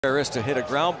Is to hit a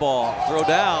ground ball, throw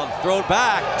down, throw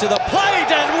back to the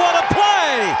plate, and what a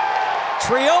play!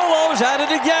 Triolo's at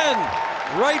it again.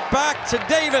 Right back to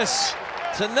Davis,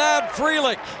 to Nab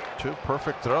Frelick. Two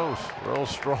perfect throws, real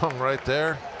strong right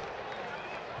there.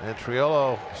 And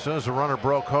Triolo, as soon as the runner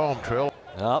broke home, Triolo.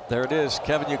 Oh, there it is.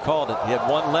 Kevin, you called it. He had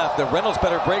one left. The Reynolds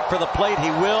better break for the plate. He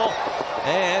will,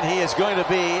 and he is going to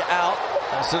be out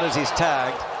as soon as he's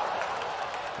tagged.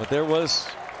 But there was...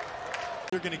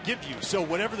 They're going to give you. So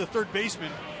whatever the third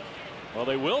baseman. Well,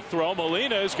 they will throw.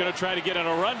 Molina is going to try to get on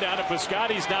a rundown, and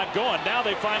Piscotty's not going. Now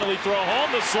they finally throw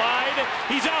home the slide.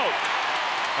 He's out.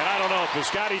 And I don't know.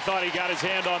 Piscotty thought he got his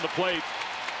hand on the plate.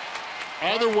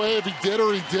 Either way, if he did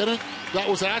or he didn't, that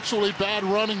was actually bad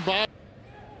running by.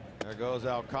 There goes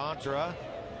Alcantara.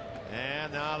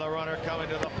 And now the runner coming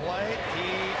to the plate. He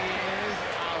is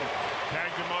out.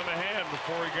 Tagged him on the hand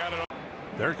before he got it.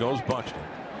 There goes Buxton.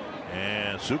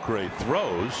 And Sucre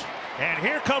throws. And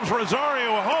here comes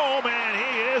Rosario home, and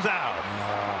he is out.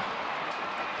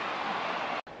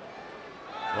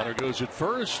 Runner goes at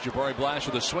first. Jabari Blash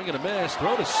with a swing and a miss.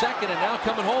 Throw to second, and now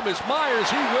coming home is Myers.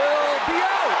 He will be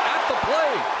out at the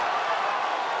plate.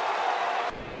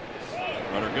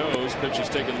 Runner goes. Pitch is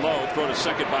taken low. Throw to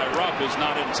second by Rupp is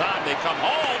not in time. They come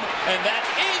home, and that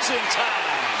is in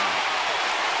time.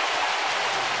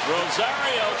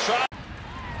 Rosario tries.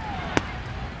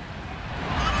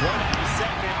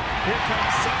 Second. Here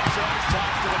comes Sanchez.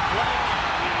 Tops to the plate.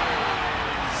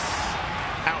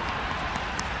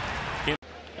 Out.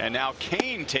 And now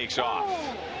Kane takes off.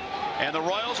 And the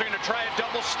Royals are going to try a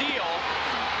double steal.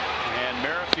 And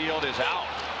Merrifield is out.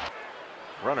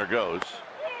 Runner goes.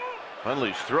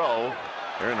 Hundley's throw.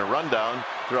 They're in a rundown.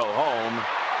 Throw home.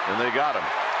 And they got him.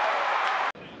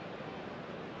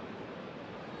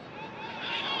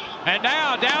 And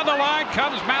now down the line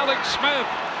comes Malik Smith,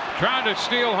 trying to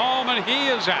steal home, and he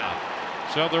is out.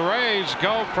 So the Rays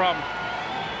go from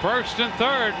first and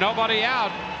third, nobody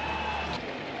out.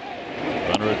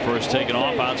 Runner at first taken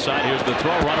off outside. Here's the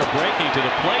throw. Runner breaking to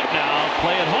the plate now.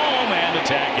 Play it home, and the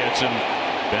tag gets him.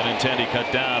 Benintendi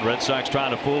cut down. Red Sox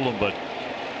trying to fool him, but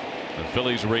the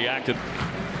Phillies reacted.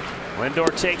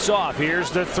 Lindor takes off.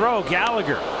 Here's the throw.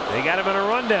 Gallagher. They got him in a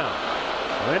rundown.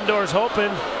 Lindor's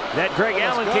hoping that Greg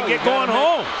Allen can get going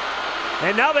home.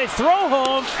 And now they throw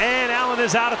home, and Allen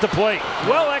is out at the plate.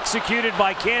 Well executed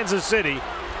by Kansas City,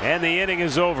 and the inning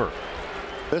is over.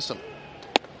 Listen.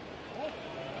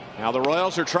 Now the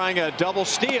Royals are trying a double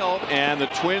steal, and the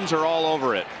Twins are all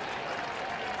over it.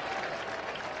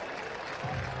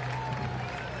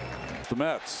 The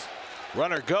Mets.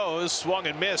 Runner goes, swung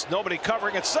and missed. Nobody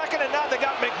covering at second, and now they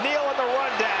got McNeil in the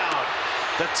rundown.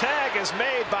 The tag is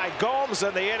made by Gomes,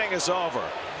 and the inning is over.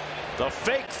 The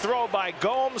fake throw by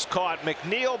Gomes caught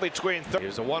McNeil between.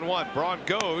 Here's a 1-1. Braun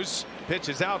goes. Pitch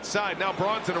is outside. Now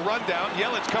Braun's in a rundown.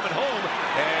 Yelich coming home,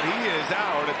 and he is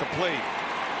out at the plate.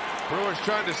 Brewers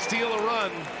trying to steal a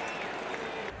run.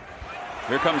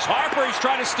 Here comes Harper. He's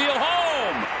trying to steal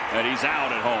home, and he's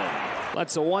out at home.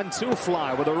 That's a 1-2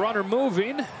 fly with a runner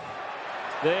moving.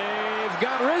 They've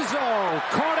got Rizzo.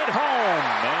 Caught it home,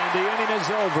 and the inning is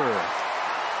over.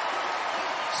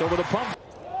 So with a pump.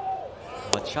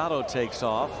 Machado takes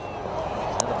off,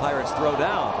 and the Pirates throw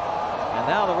down. And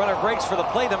now the runner breaks for the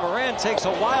plate, and Moran takes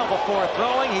a while before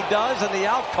throwing. He does, and the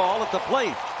out call at the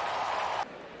plate.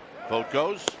 Vote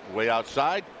goes way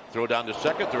outside. Throw down to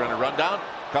second. They're in a rundown.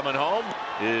 Coming home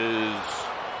is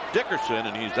Dickerson,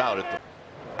 and he's out at the.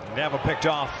 Nava picked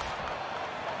off.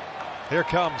 Here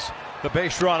comes the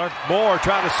base runner. Moore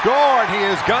trying to score, and he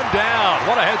is gunned down.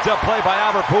 What a heads-up play by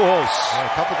Albert Pujols. A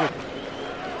couple good.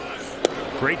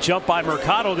 Great jump by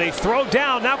Mercado. They throw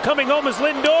down. Now coming home is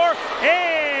Lindor,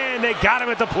 and they got him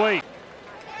at the plate.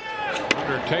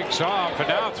 Runner takes off, and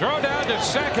now throw down to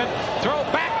second. Throw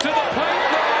back to the plate.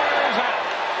 There's out.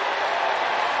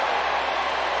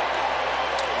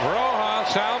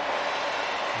 Rojas out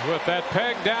with that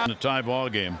peg down. A tie ball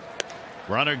game.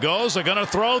 Runner goes. They're going to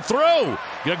throw through.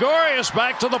 Gregorius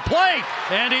back to the plate,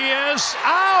 and he is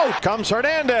out. Comes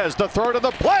Hernandez. The throw to the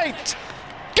plate.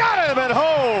 Got him at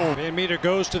home. Van Meter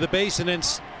goes to the base and then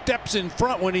steps in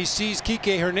front when he sees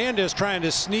Kike Hernandez trying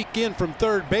to sneak in from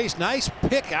third base. Nice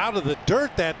pick out of the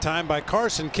dirt that time by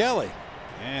Carson Kelly.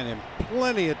 And in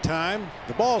plenty of time.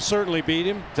 The ball certainly beat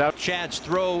him. Chad's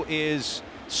throw is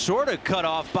sort of cut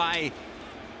off by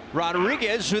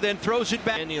Rodriguez, who then throws it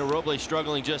back. And Robles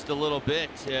struggling just a little bit.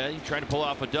 He's trying to pull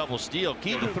off a double steal.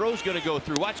 The throw's going to go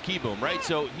through. Watch Keyboom, right?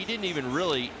 So he didn't even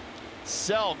really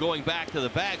sell going back to the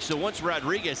bag. So once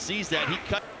Rodriguez sees that, he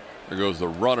cut. There goes the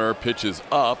runner, pitches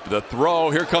up, the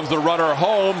throw. Here comes the runner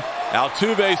home.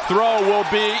 Altuve's throw will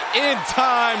be in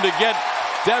time to get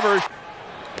Devers.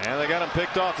 And they got him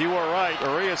picked off. You were right.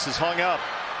 Arias is hung up.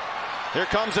 Here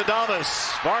comes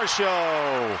Adames.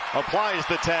 Varsho applies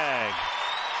the tag.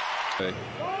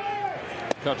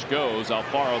 Catch goes.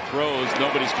 Alfaro throws.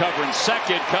 Nobody's covering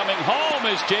second. Coming home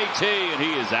is JT, and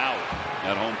he is out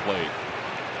at home plate.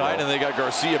 And they got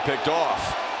Garcia picked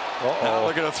off. Now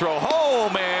they're going to throw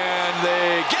home, and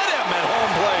they get him at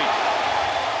home plate.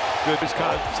 Good. Just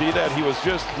kind of see that he was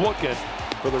just looking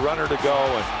for the runner to go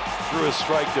and threw his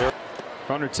strike there.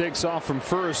 Runner takes off from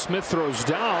first. Smith throws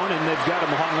down, and they've got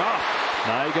him hung up.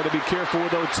 Now you got to be careful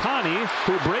with Ohtani,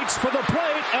 who breaks for the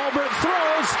plate. Albert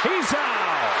throws. He's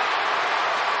out.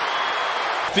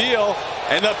 Steal,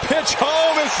 and the pitch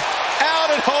home is out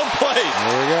at home plate.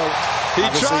 There we go. He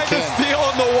tried to steal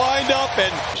in the windup,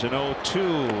 and It's an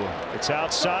 0-2. It's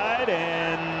outside,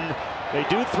 and they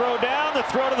do throw down. The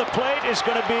throw to the plate is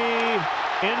going to be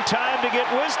in time to get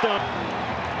Wisdom.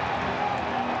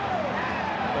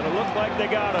 But it looked like they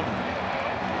got him.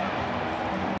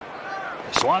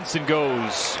 Swanson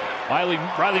goes. Riley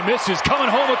misses. Coming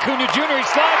home, Acuna Jr. He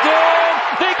slides in.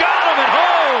 They got him at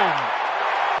home.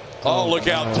 oh, look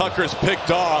out. Tucker's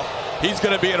picked off. He's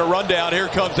going to be in a rundown. Here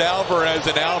comes Alvarez,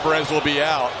 and Alvarez will be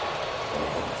out.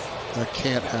 That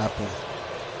can't happen.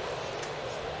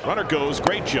 Runner goes,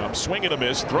 great jump, swing and a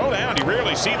miss, throw down. You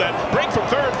rarely see that. Break from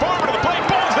third, forward to the plate,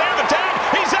 ball's there, the tag,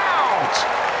 he's out!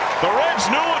 The Reds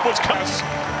knew it was cuss,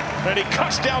 and he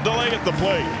cuts down delay at the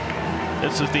plate.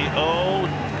 This is the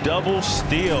double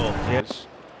steal. Yes.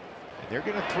 And they're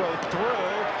going to throw through.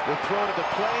 The throw to the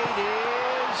plate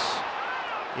is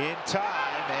in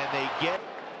time, and they get.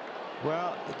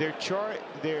 Well,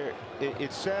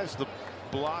 it says the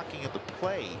blocking at the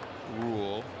plate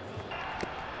rule.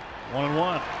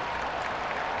 1-1.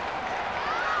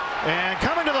 And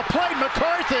coming to the plate,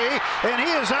 McCarthy, and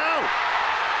he is out.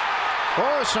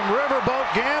 Oh, some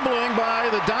riverboat gambling by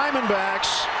the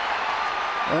Diamondbacks.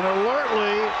 And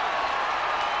alertly,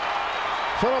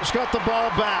 Phillips got the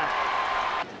ball back.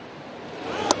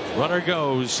 Runner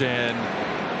goes, and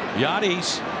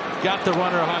Yachty's got the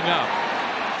runner hung up.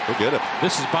 Look at him.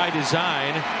 This is by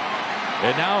design.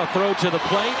 And now a throw to the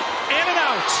plate, and an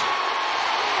out.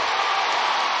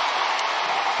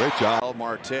 Great job.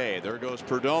 Marte. There goes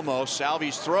Perdomo.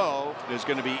 Salvi's throw is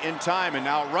going to be in time, and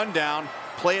now run down,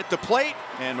 play at the plate,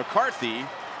 and McCarthy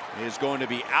is going to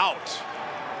be out.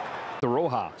 The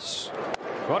Rojas.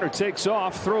 Runner takes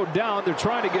off, throw down. They're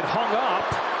trying to get hung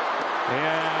up,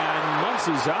 and Muntz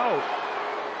is out.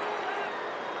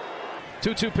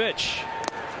 2-2 pitch.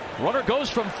 Runner goes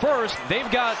from first.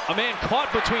 They've got a man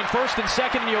caught between first and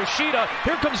second in Yoshida.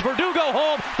 Here comes Verdugo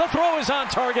home. The throw is on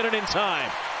target and in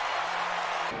time.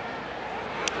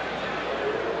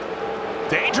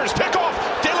 Dangerous pickoff.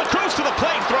 De La Cruz to the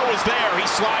plate. Throw is there. He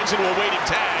slides into a waiting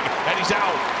tag, and he's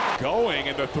out. Going,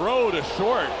 and the throw to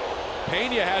short.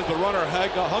 Pena has the runner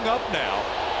hung up now.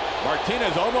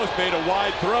 Martinez almost made a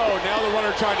wide throw. Now the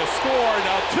runner trying to score.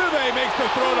 Now Tuve makes the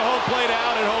throw to home plate,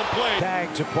 out at home plate.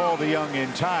 Tag to Paul DeJong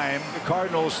in time. The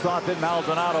Cardinals thought that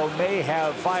Maldonado may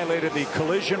have violated the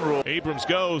collision rule. Abrams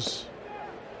goes.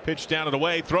 Pitch down and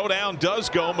away. Throw down does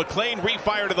go. McLean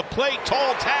refire to the plate.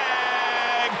 Tall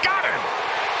tag. Got him.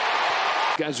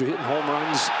 Guys are hitting home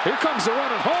runs. Here comes the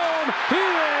runner home. He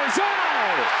is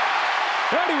out.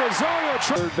 Eddie Rosario.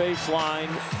 Third base line,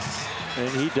 and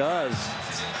he does.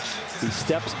 He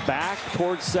steps back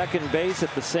towards second base.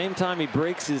 At the same time, he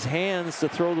breaks his hands to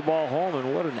throw the ball home,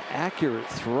 and what an accurate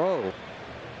throw.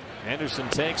 Anderson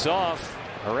takes off.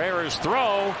 Herrera's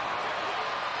throw.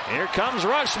 Here comes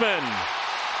Rushman.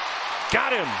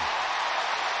 Got him.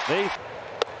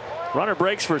 Runner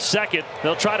breaks for second.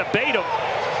 They'll try to bait him.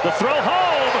 The throw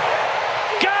home.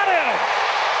 Got him.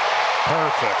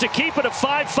 Perfect. To keep it a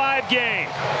 5-5 game.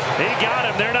 He got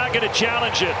him. They're not going to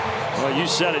challenge it. Well, you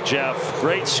said it, Jeff.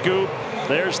 Great scoop.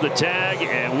 There's the tag,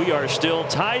 and we are still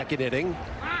tied. Second inning.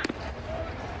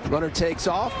 Runner takes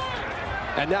off.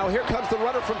 And now here comes the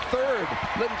runner from third.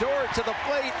 Lindor to the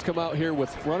plate. Come out here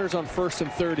with runners on first and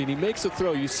third, and he makes a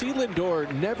throw. You see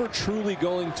Lindor never truly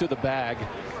going to the bag,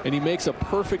 and he makes a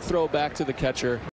perfect throw back to the catcher.